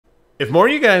If more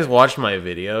of you guys watch my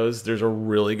videos, there's a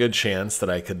really good chance that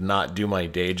I could not do my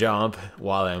day job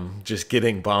while I'm just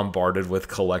getting bombarded with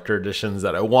collector editions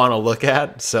that I want to look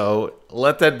at. So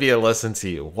let that be a lesson to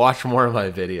you. Watch more of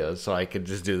my videos so I could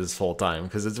just do this full time,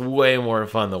 because it's way more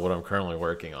fun than what I'm currently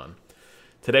working on.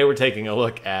 Today we're taking a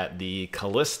look at the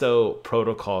Callisto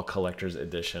Protocol Collector's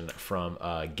Edition from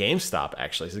Gamestop,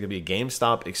 actually. This is going to be a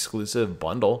Gamestop exclusive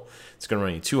bundle. It's going to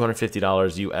run you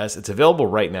 $250 US. It's available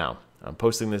right now. I'm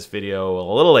posting this video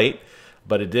a little late,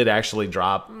 but it did actually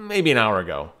drop maybe an hour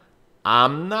ago.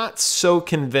 I'm not so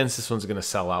convinced this one's going to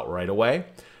sell out right away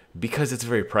because it's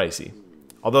very pricey.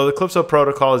 Although the Callisto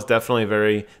Protocol is definitely a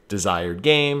very desired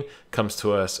game, comes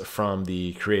to us from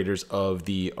the creators of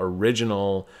the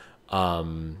original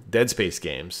Dead Space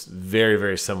games. Very,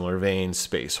 very similar vein,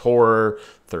 space horror,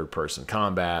 third-person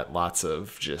combat, lots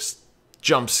of just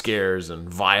jump scares and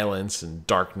violence and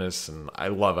darkness, and I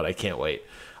love it. I can't wait.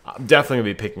 I'm definitely going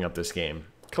to be picking up this game.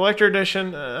 Collector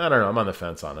Edition, I don't know. I'm on the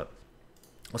fence on it.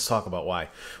 Let's talk about why.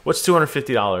 What's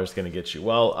 $250 going to get you?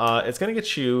 Well, it's going to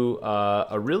get you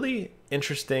a really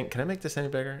interesting... Can I make this any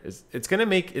bigger? It's going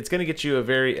to get you a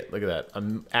very... Look at that.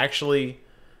 I'm actually...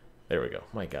 There we go.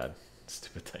 My God.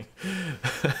 Stupid thing.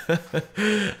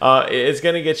 It's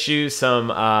going to get you some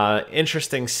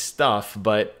interesting stuff,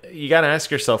 but you got to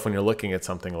ask yourself when you're looking at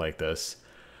something like this,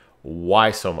 why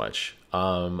so much?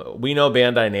 We know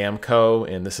Bandai Namco,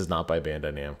 and this is not by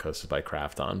Bandai Namco, this is by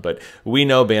Krafton, but we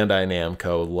know Bandai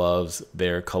Namco loves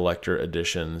their collector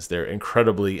editions, their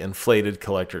incredibly inflated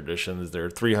collector editions, their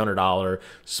 $300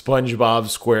 SpongeBob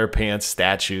SquarePants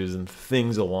statues and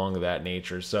things along that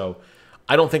nature. So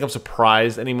I don't think I'm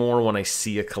surprised anymore when I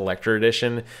see a collector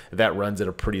edition that runs at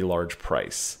a pretty large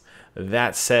price.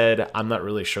 That said, I'm not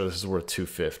really sure this is worth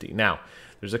 $250. Now,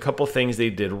 there's a couple things they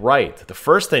did right. The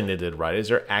first thing they did right is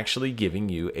they're actually giving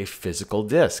you a physical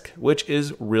disc, which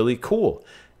is really cool.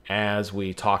 As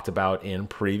we talked about in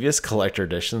previous collector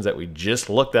editions that we just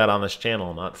looked at on this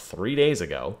channel not 3 days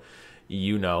ago,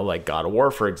 you know, like God of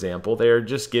War, for example, they're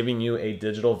just giving you a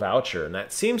digital voucher. And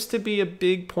that seems to be a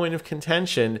big point of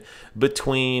contention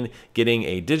between getting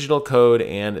a digital code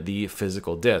and the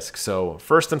physical disc. So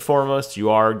first and foremost, you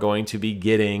are going to be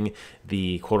getting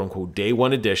the quote-unquote day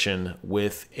one edition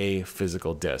with a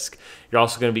physical disc. You're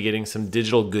also going to be getting some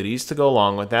digital goodies to go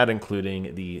along with that,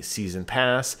 including the season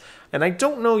pass. And I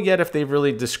don't know yet if they've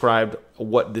really described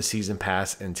what the season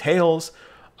pass entails.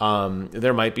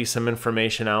 There might be some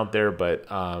information out there, but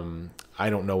I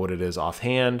don't know what it is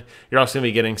offhand. You're also going to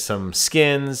be getting some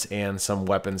skins and some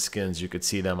weapon skins. You could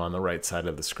see them on the right side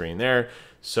of the screen there.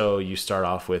 So you start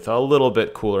off with a little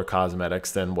bit cooler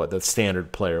cosmetics than what the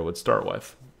standard player would start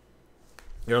with.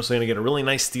 You're also going to get a really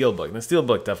nice Steelbook. And the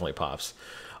Steelbook definitely pops.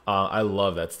 I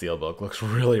love that Steelbook. Looks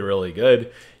really, really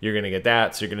good. You're going to get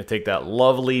that. So you're going to take that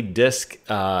lovely disc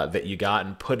that you got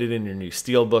and put it in your new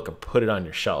Steelbook and put it on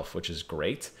your shelf, which is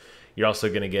great. You're also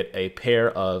going to get a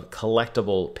pair of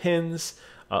collectible pins.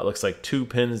 It looks like 2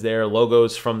 pins there.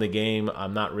 Logos from the game.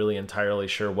 I'm not really entirely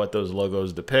sure what those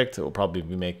logos depict. It will probably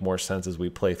make more sense as we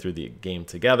play through the game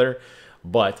together.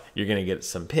 But you're going to get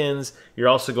some pins. You're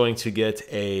also going to get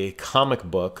a comic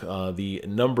book, the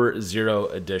number 0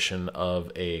 edition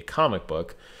of a comic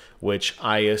book, which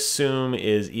I assume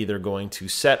is either going to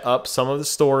set up some of the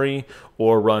story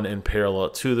or run in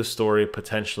parallel to the story,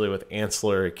 potentially with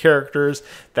ancillary characters.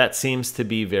 That seems to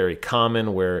be very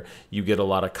common, where you get a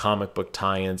lot of comic book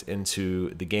tie-ins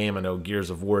into the game. I know Gears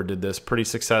of War did this pretty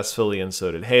successfully, and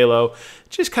so did Halo,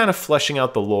 just kind of fleshing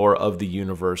out the lore of the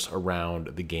universe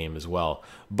around the game as well.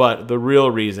 But the real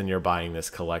reason you're buying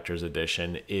this collector's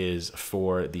edition is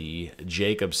for the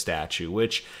Jacob statue,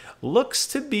 which looks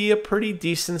to be a pretty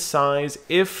decent size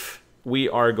if we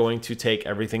are going to take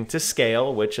everything to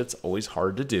scale, which it's always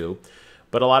hard to do.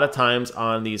 But a lot of times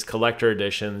on these collector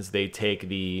editions, they take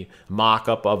the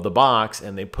mock-up of the box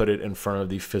and they put it in front of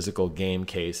the physical game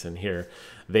case. And here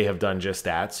they have done just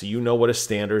that. So you know what a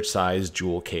standard size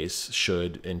jewel case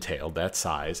should entail, that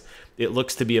size. It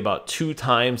looks to be about 2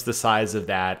 times the size of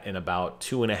that and about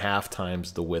 2.5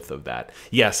 times the width of that.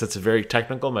 Yes, it's a very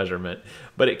technical measurement,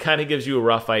 but it kind of gives you a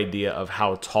rough idea of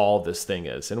how tall this thing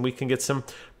is. And we can get some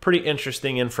pretty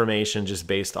interesting information just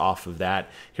based off of that.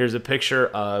 Here's a picture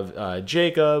of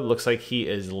Jacob. Looks like he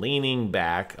is leaning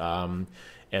back, and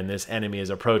this enemy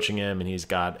is approaching him, and he's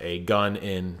got a gun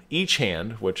in each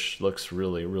hand, which looks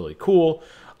really, really cool.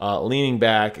 Leaning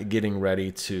back, getting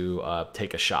ready to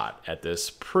take a shot at this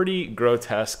pretty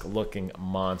grotesque looking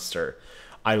monster.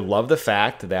 I love the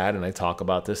fact that, and I talk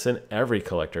about this in every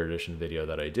collector edition video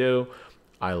that I do,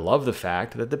 I love the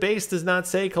fact that the base does not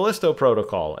say Callisto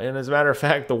Protocol. And as a matter of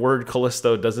fact, the word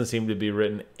Callisto doesn't seem to be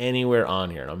written anywhere on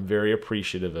here. And I'm very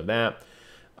appreciative of that.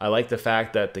 I like the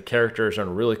fact that the characters are in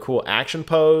a really cool action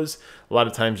pose. A lot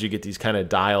of times you get these kind of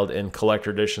dialed in collector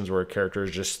editions where a character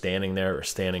is just standing there or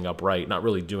standing upright, not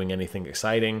really doing anything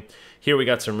exciting. Here we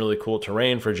got some really cool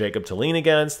terrain for Jacob to lean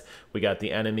against. We got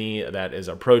the enemy that is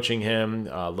approaching him.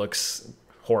 Looks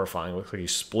horrifying. Looks like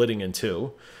he's splitting in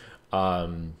two.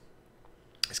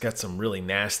 He's got some really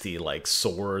nasty like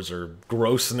sores or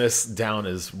grossness down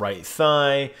his right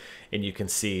thigh. And you can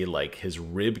see like his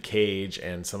rib cage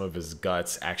and some of his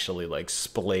guts actually like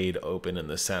splayed open in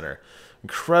the center.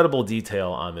 Incredible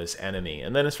detail on this enemy.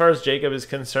 And then as far as Jacob is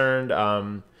concerned,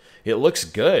 it looks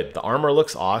good. The armor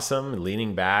looks awesome,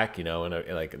 leaning back, you know, in a,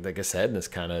 like I said, in this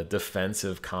kind of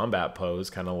defensive combat pose,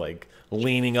 kind of like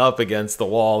leaning up against the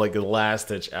wall, like a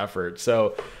last-ditch effort.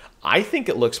 So I think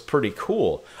it looks pretty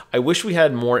cool. I wish we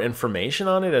had more information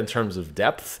on it in terms of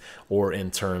depth or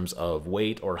in terms of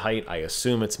weight or height. I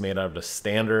assume it's made out of the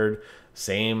standard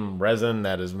same resin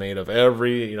that is made of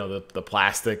every, you know, the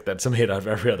plastic that's made out of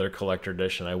every other collector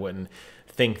edition. I wouldn't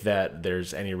think that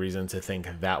there's any reason to think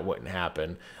that wouldn't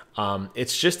happen.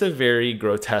 It's just a very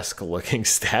grotesque looking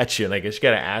statue. And I guess you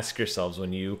got to ask yourselves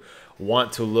when you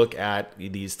want to look at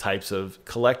these types of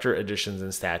collector editions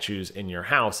and statues in your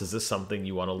house, is this something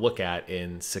you want to look at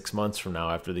in 6 months from now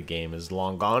after the game is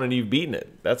long gone and you've beaten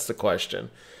it? That's the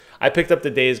question. I picked up the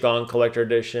Days Gone collector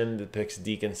edition that depicts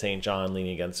Deacon St. John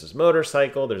leaning against his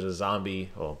motorcycle. There's a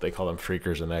zombie, well, they call them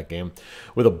freakers in that game,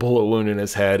 with a bullet wound in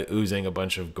his head, oozing a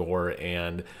bunch of gore.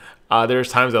 And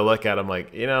there's times I look at him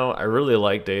like, you know, I really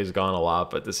like Days Gone a lot,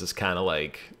 but this is kind of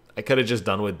like, I could have just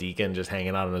done with Deacon just hanging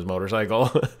out on his motorcycle.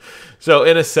 So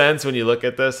in a sense, when you look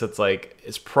at this, it's like,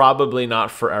 it's probably not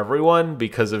for everyone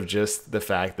because of just the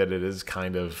fact that it is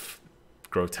kind of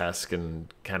grotesque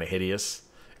and kind of hideous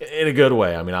in a good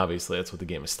way. I mean, obviously that's what the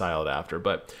game is styled after,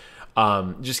 but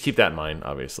just keep that in mind,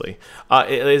 obviously.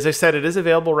 As I said, it is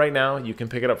available right now. You can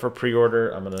pick it up for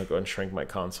pre-order. I'm going to go ahead and shrink my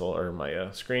console or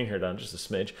my screen here down just a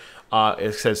smidge.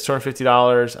 It says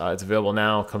 $250. It's available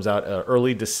now. It comes out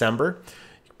early December.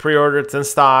 Pre-order, it's in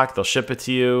stock, they'll ship it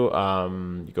to you.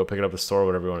 You go pick it up at the store,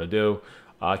 whatever you want to do.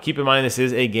 Keep in mind, this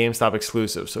is a GameStop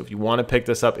exclusive, so if you want to pick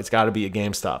this up, it's got to be a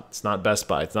GameStop. It's not Best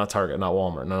Buy, it's not Target, not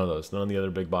Walmart, none of those. None of the other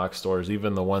big box stores,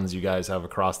 even the ones you guys have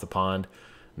across the pond,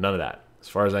 none of that. As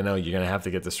far as I know, you're going to have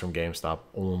to get this from GameStop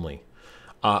only.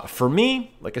 For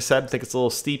me, like I said, I think it's a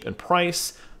little steep in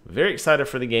price. Very excited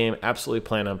for the game. Absolutely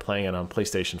plan on playing it on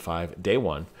PlayStation 5 day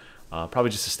one.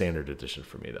 Probably just a standard edition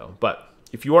for me, though. But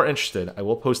if you are interested, I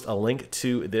will post a link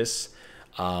to this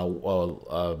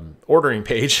ordering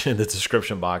page in the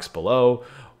description box below.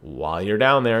 While you're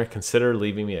down there, consider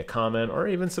leaving me a comment or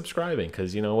even subscribing,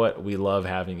 because you know what? We love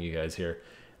having you guys here.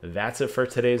 That's it for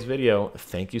today's video.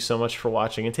 Thank you so much for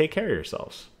watching and take care of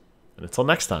yourselves. And until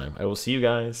next time, I will see you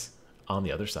guys on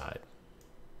the other side.